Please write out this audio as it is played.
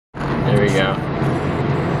you go.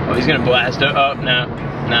 Oh, he's gonna blast it. Oh, no.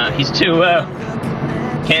 Nah, he's too low.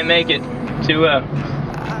 Can't make it. Too low.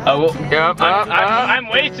 Oh, well, I'm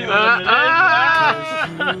way too low.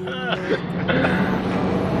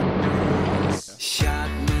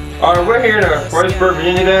 Alright, we're here in Fredericksburg,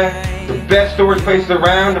 Virginia today. The best storage places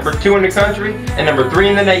around, number 2 in the country, and number 3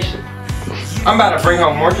 in the nation. I'm about to bring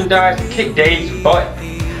home merchandise and kick Dave's butt.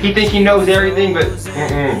 He thinks he knows everything, but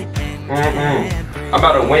I'm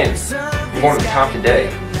about to win. I'm going to the top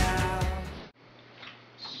today.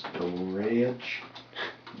 Storage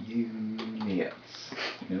units.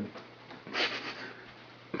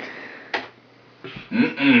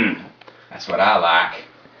 That's what I like.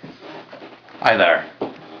 Hi there.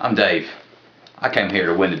 I'm Dave. I came here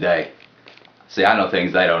to win today. See, I know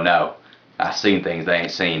things they don't know. I've seen things they ain't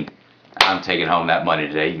seen. I'm taking home that money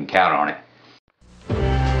today. You can count on it.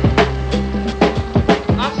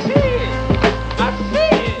 I see it. I see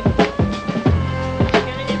it.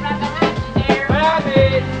 Gonna get right behind you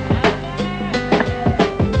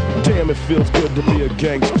there. Damn, it feels good to be a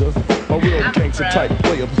gangster. A real gangster type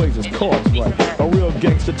player plays his cards right. A real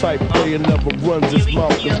gangster type player never runs his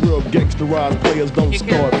mouth. Cause real gangsterized players don't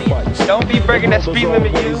start fights. Don't be breaking that speed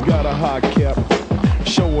limit, you. He's got a high cap,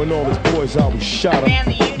 showing all his boys how he shot him.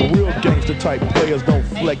 But real gangster type players don't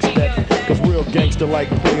flex that. Cause real gangster like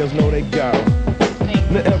players know they got him.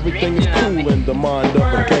 Now everything is cool in the mind of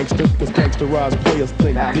a gangster. Cause gangsterized players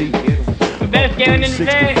think deep. Best going in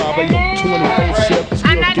today.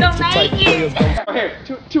 I'm not gonna make it. Right here,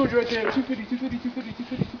 200 right there, 250, 250, 250, 250,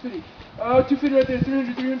 250. 250 right there,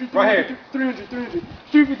 300, 300, 300, Right here. 300, 300,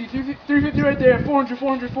 350, 350 right there, 400,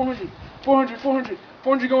 400, 400, 400, 400,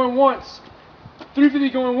 400 going once, 350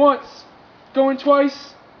 going once, going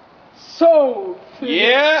twice, sold.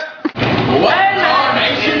 Yeah.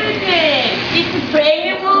 It's a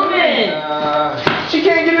pregnant woman. She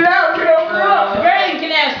can't get it out, get over it up. The brain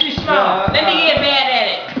canal's too small. Let me get bad at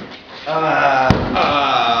it.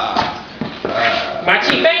 My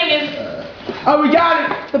cheap banging. Oh, we got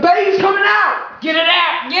it. The baby's coming out. Get it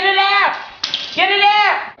out. Get it out. Get it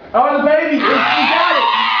out. Oh, the baby. We got it.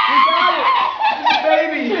 We got it. It's the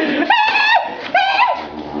baby.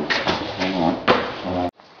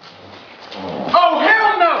 Oh,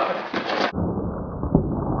 hell no.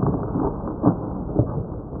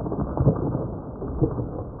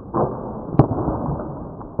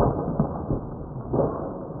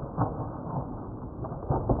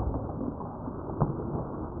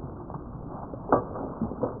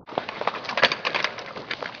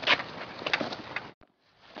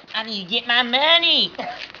 I need to get my money.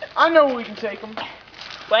 I know where we can take them.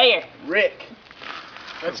 Where? Rick.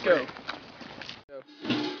 Let's go.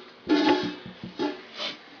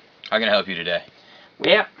 How can I help you today?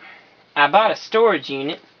 Well, I bought a storage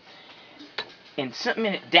unit, and something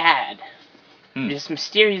in it died. Just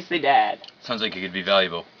mysteriously died. Sounds like it could be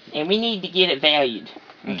valuable. And we need to get it valued,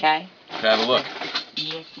 okay? Can I have a look?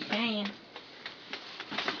 Yes, you can.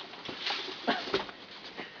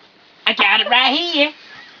 I got it right here.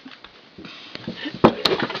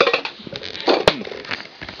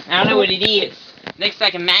 I don't know what it is. Looks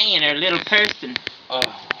like a man or a little person. Well,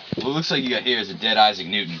 it looks like you got here is a dead Isaac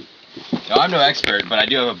Newton. Now, I'm no expert, but I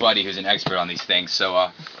do have a buddy who's an expert on these things,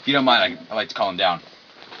 so if you don't mind, I'd like to call him down.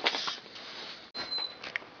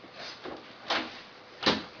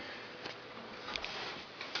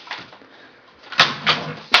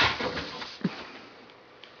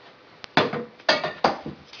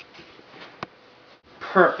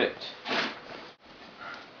 Perfect.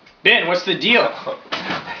 Ben, what's the deal?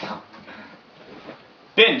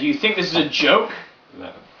 Ben, do you think this is a joke?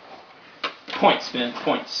 No. Points, Ben,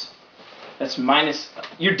 points. That's minus.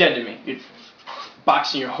 You're dead to me. You're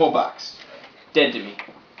boxing your whole box. Dead to me.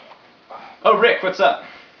 Oh, Rick, what's up?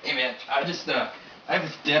 Hey, man, I have this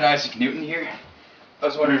dead Isaac Newton here. I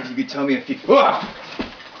was wondering if you could tell me a few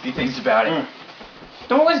things about it.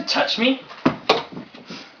 Don't let it touch me.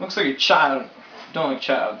 Looks like a child. Don't like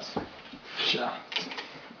childs. Sure.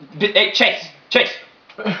 Hey, Chase! Chase!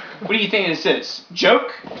 What do you think this is?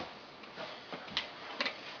 Joke?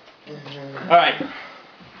 Alright.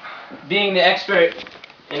 Being the expert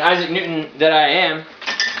in Isaac Newton that I am,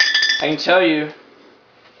 I can tell you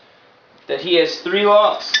that he has 3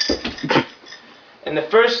 laws. And the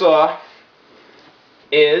first law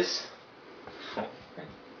is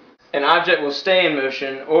an object will stay in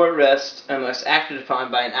motion or at rest unless acted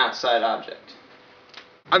upon by an outside object.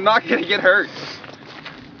 I'm not gonna get hurt.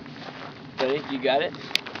 Ready? You got it?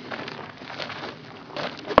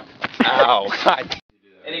 Ow. God.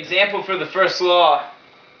 An example for the first law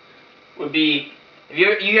would be, if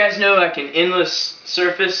you guys know like an endless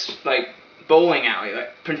surface, like bowling alley. Like,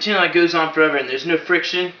 pretend like it goes on forever and there's no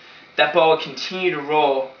friction. That ball will continue to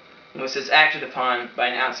roll unless it's acted upon by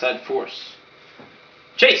an outside force.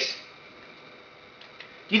 Chase!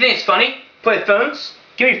 Do you think it's funny? Play with phones?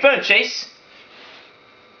 Give me your phone, Chase.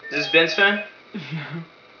 Is this Ben's phone?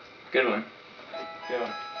 Good one. Good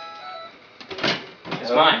one.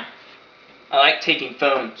 It's mine. I like taking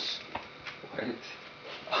phones.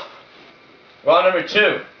 Law number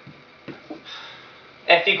 2.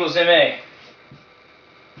 F equals MA.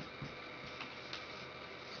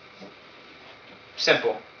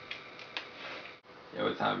 Simple. Yeah,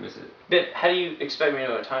 what time is it? Ben, how do you expect me to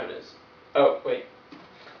know what time it is? Oh, wait.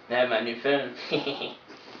 I have my new phone.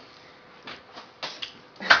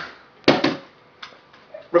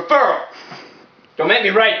 Referral! Don't make me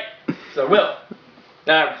write it, because I will.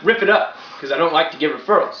 Then I rip it up, because I don't like to give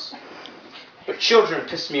referrals. But children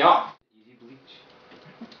piss me off. Easy bleach.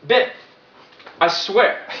 Ben, I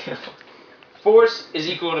swear, force is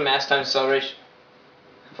equal to mass times acceleration.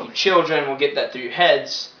 If you children will get that through your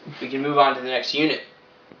heads, we can move on to the next unit.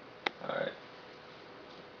 Alright.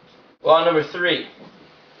 Law number 3.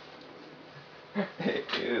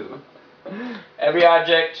 Ew. Every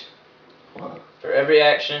object Whoa. or every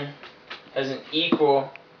action has an equal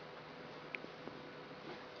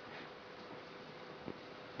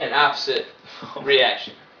and opposite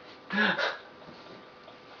reaction.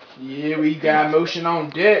 Yeah, we got motion on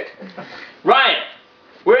deck. Ryan,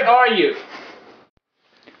 where are you?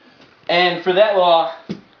 And for that law,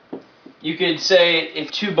 you could say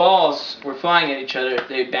if 2 balls were flying at each other,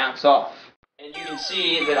 they'd bounce off. And you can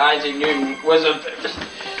see that Isaac Newton was a...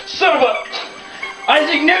 Son of a...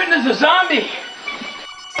 Isaac Newton is a zombie!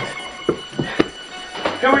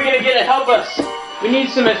 Who are we going to get to help us? We need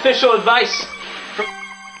some official advice from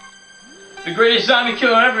the greatest zombie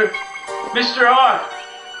killer ever, Mr. R.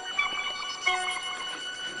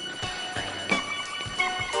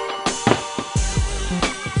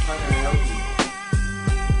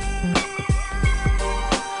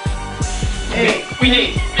 Hey, we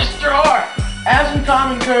need Mr. R. Have some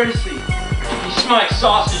common courtesy. You smell like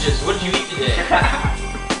sausages. What did you eat today?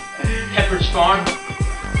 Pepperidge Farm?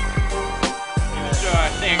 Mr. R, I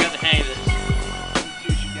think I got the hang of this. Let's see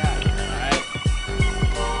what you got,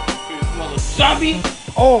 alright? Zombie!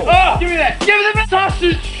 Oh! Give me that! Give me the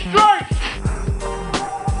sausage strike!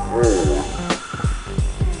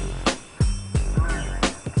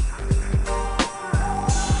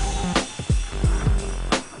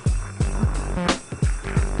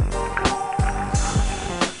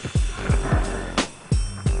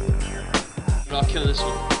 But I'll kill this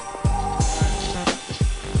one.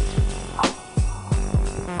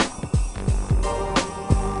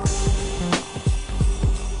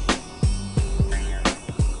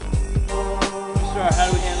 Mr. R, how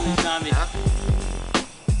do we handle these zombies?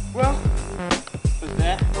 Well, What's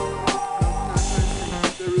that?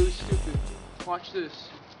 they're really stupid. Watch this.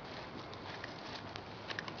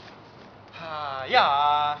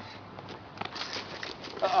 Yeah.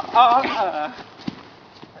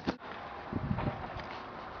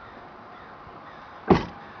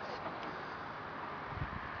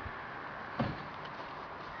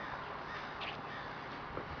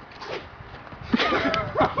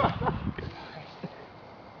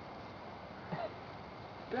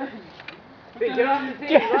 Get off the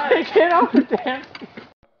thing, Get off the damn.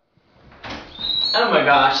 Oh my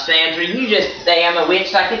gosh, Sandra, you just say I'm a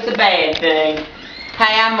witch like it's a bad thing.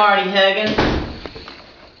 Hey, I'm Marty Huggins.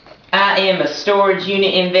 I am a storage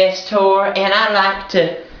unit investor, and I like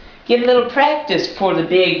to get a little practice before the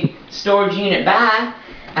big storage unit buy.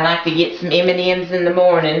 I like to get some M&Ms in the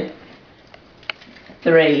morning.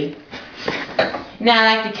 3. Now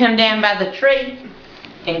I like to come down by the tree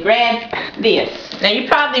and grab this. Now you're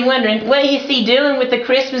probably wondering, what is he doing with the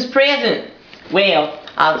Christmas present? Well,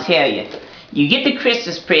 I'll tell you. You get the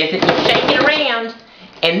Christmas present, you shake it around,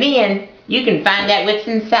 and then you can find out what's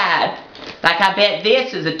inside. Like I bet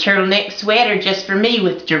this is a turtleneck sweater just for me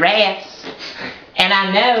with giraffes. And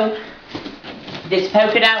I know this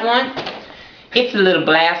polka dot one, it's a little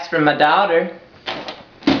blouse for my daughter.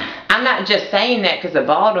 I'm not just saying that because I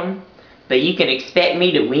bought them, but you can expect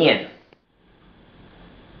me to win.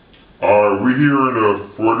 We're here in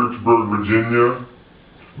Fredericksburg, Virginia.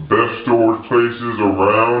 Best storage places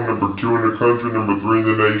around, number 2 in the country, number 3 in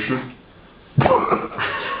the nation. No,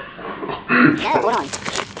 hold on.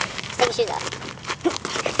 Take your shoes off.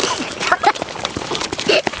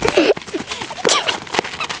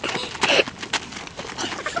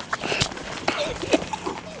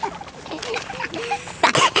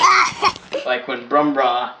 Like when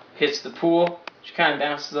Brumbra hits the pool, she kind of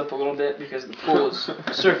bounces up a little bit because the pool is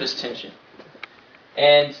surface tension.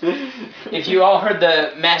 And if you all heard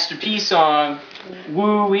the Master P song,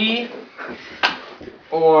 Woo Wee,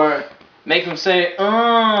 or make them say,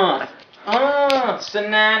 sa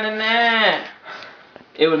na na na,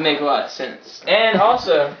 it would make a lot of sense. And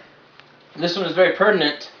also, this one is very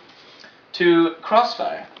pertinent to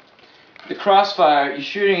Crossfire. The Crossfire, you're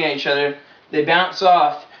shooting at each other, they bounce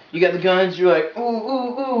off, you got the guns, you're like, ooh,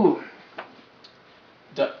 ooh, ooh.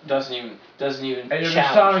 Doesn't even Hey, challenge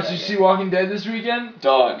Thomas, that you game. see Walking Dead this weekend?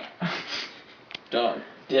 Dog.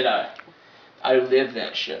 Did I? I lived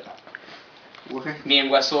that shit. Me and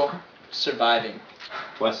Wessel surviving.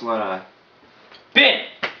 Wessel and I. Ben,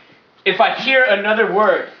 if I hear another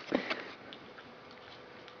word,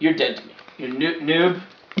 you're dead to me. You're noob.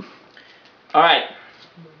 Alright.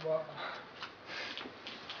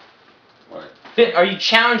 What? Ben, are you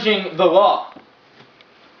challenging the law?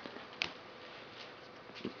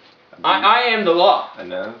 I am the law. I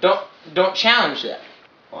know. Don't challenge that.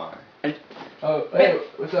 Why? Oh, hey,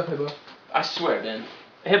 what's up, Hibbo? I swear, Ben.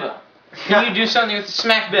 Hibba, can you do something with the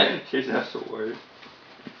smack Ben? Here's that's the word.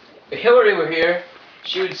 If Hillary were here,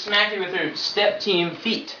 she would smack you with her step team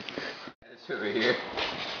feet. It's over here.